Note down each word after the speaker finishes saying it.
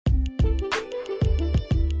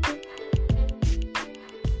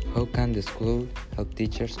How can the school help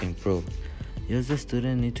teachers improve? Does the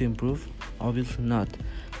student need to improve? Obviously not.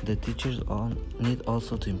 The teachers need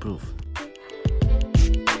also to improve.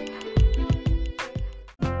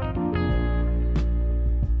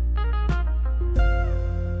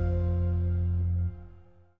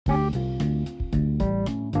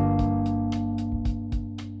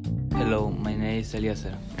 Hello, my name is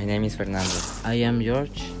Eliezer. My name is Fernando. I am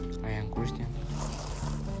George. I am Christian.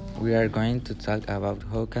 We are going to talk about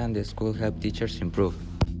how can the school help teachers improve.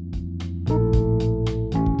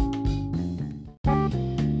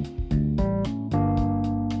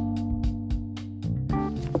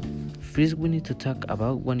 First, we need to talk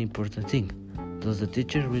about one important thing. Does the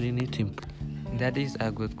teacher really need to improve? That is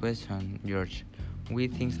a good question, George. We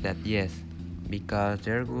think that yes, because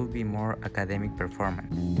there will be more academic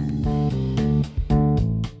performance.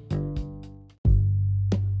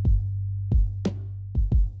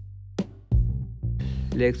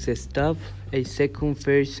 Let's stop a second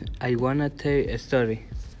first. I wanna tell a story.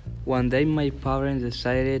 One day my parents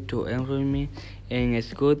decided to enroll me in a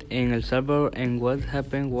school in El Salvador, and what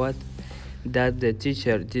happened was that the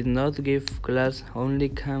teacher did not give class, only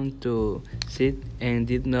came to sit and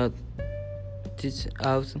did not teach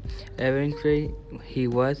us. Eventually he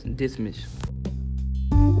was dismissed.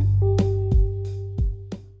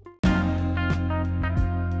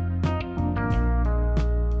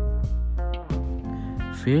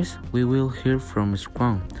 First, we will hear from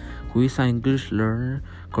Scrum, who is an English learner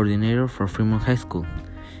coordinator for Fremont High School.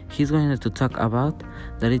 He's going to talk about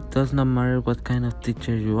that it does not matter what kind of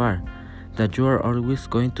teacher you are, that you are always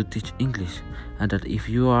going to teach English, and that if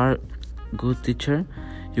you are a good teacher,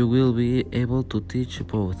 you will be able to teach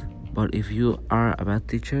both. But if you are a bad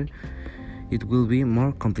teacher, it will be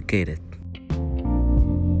more complicated.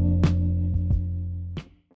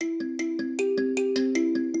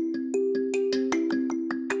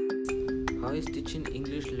 How is teaching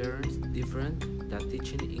English learners different than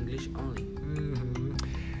teaching English only?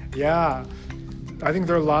 Yeah, I think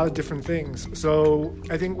there are a lot of different things. So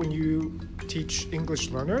I think when you teach English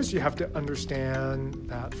learners, you have to understand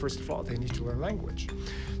that, first of all, they need to learn language.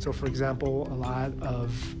 So for example, a lot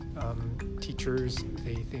of teachers,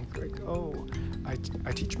 they think like, oh,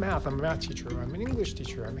 I teach math, I'm a math teacher, I'm an English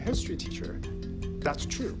teacher, I'm a history teacher. That's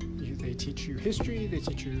true. They teach you history, they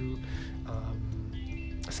teach you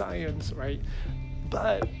science, right?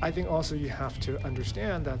 But I think also you have to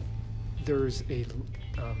understand that there's the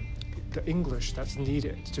English that's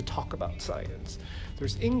needed to talk about science.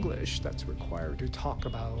 There's English that's required to talk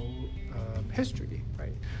about history,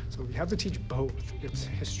 right? So we have to teach both. It's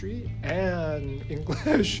history and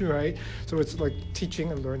English, right? So it's like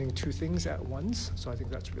teaching and learning two things at once. So I think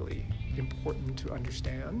that's really important to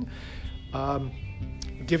understand.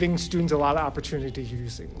 Giving students a lot of opportunity to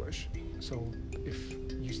use English. So if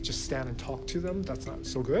you just stand and talk to them, that's not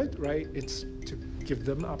so good, right? It's to give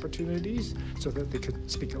them opportunities so that they could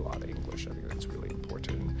speak a lot of English. I think that's really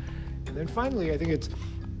important. And then finally, I think it's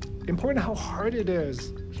important how hard it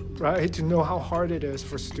is, right? To know how hard it is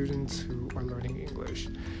for students who are learning English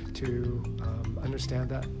to understand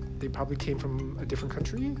that they probably came from a different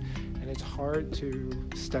country and it's hard to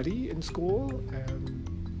study in school and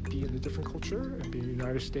be in a different culture and be in the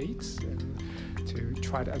United States and to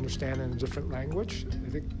try to understand in a different language. I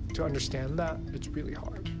think to understand that, it's really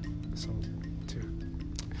hard. So to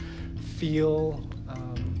feel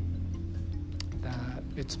that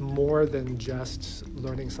it's more than just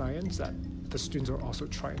learning science, that the students are also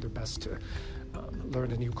trying their best to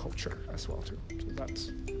learn a new culture as well too.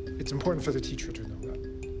 So it's important for the teacher to know that.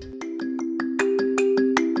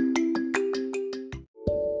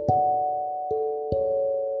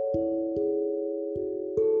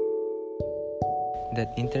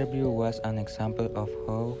 That interview was an example of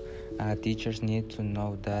how teachers need to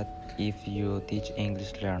know that if you teach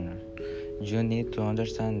English learners, you need to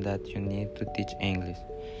understand that you need to teach English.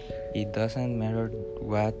 It doesn't matter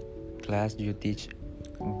what class you teach,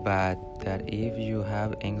 but that if you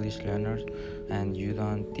have English learners and you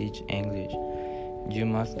don't teach English, you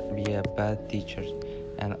must be a bad teacher,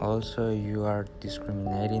 and also you are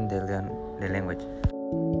discriminating the language.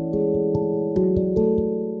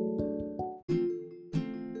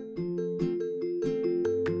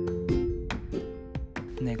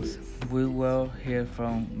 Next, we will hear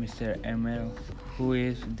from Mr. Hermero, who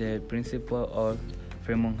is the principal of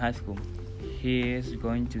Fremont High School. He is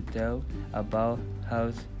going to tell about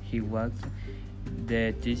how he wants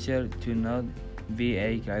the teacher to not be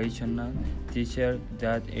a traditional teacher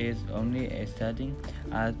that is only studying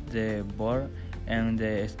at the board and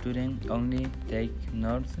the student only take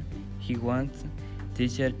notes. He wants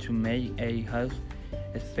teacher to make a house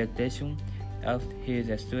expectation of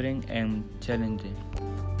his student and challenging.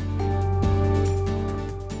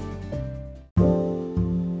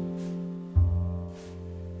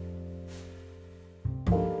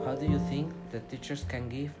 How do you think that teachers can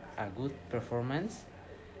give a good performance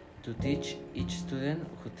to teach each student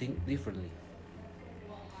who think differently?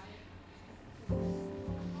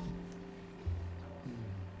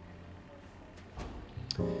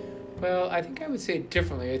 Well, I think I would say it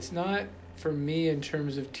differently. It's not for me in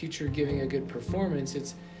terms of teacher giving a good performance.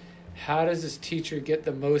 It's how does this teacher get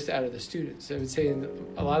the most out of the students? I would say in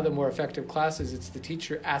a lot of the more effective classes, it's the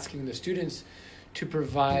teacher asking the students to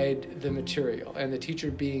provide the material and the teacher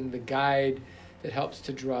being the guide that helps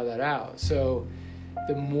to draw that out. So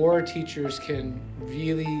the more teachers can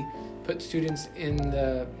really put students in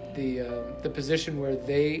the position where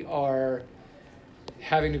they are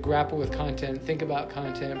having to grapple with content, think about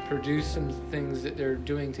content, produce some things that they're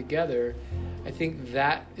doing together, I think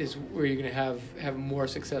that is where you're going to have more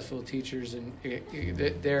successful teachers, and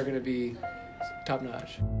they're going to be top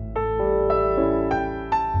notch.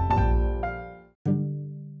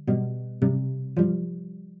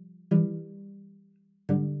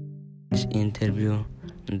 This interview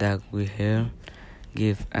that we heard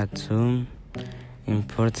give us some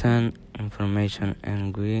important information,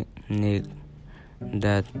 and we need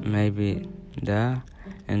that maybe the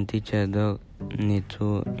and teacher don't need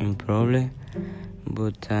to improve,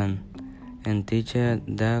 but and teacher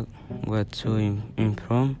that what to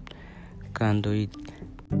improve can do it.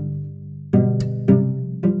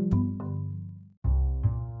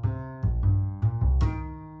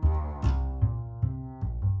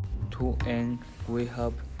 To end, we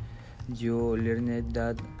hope you learned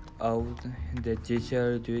that out the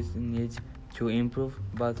teacher just needs to improve,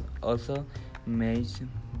 but also make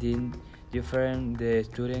the different the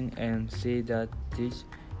student and see that teach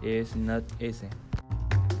is not easy.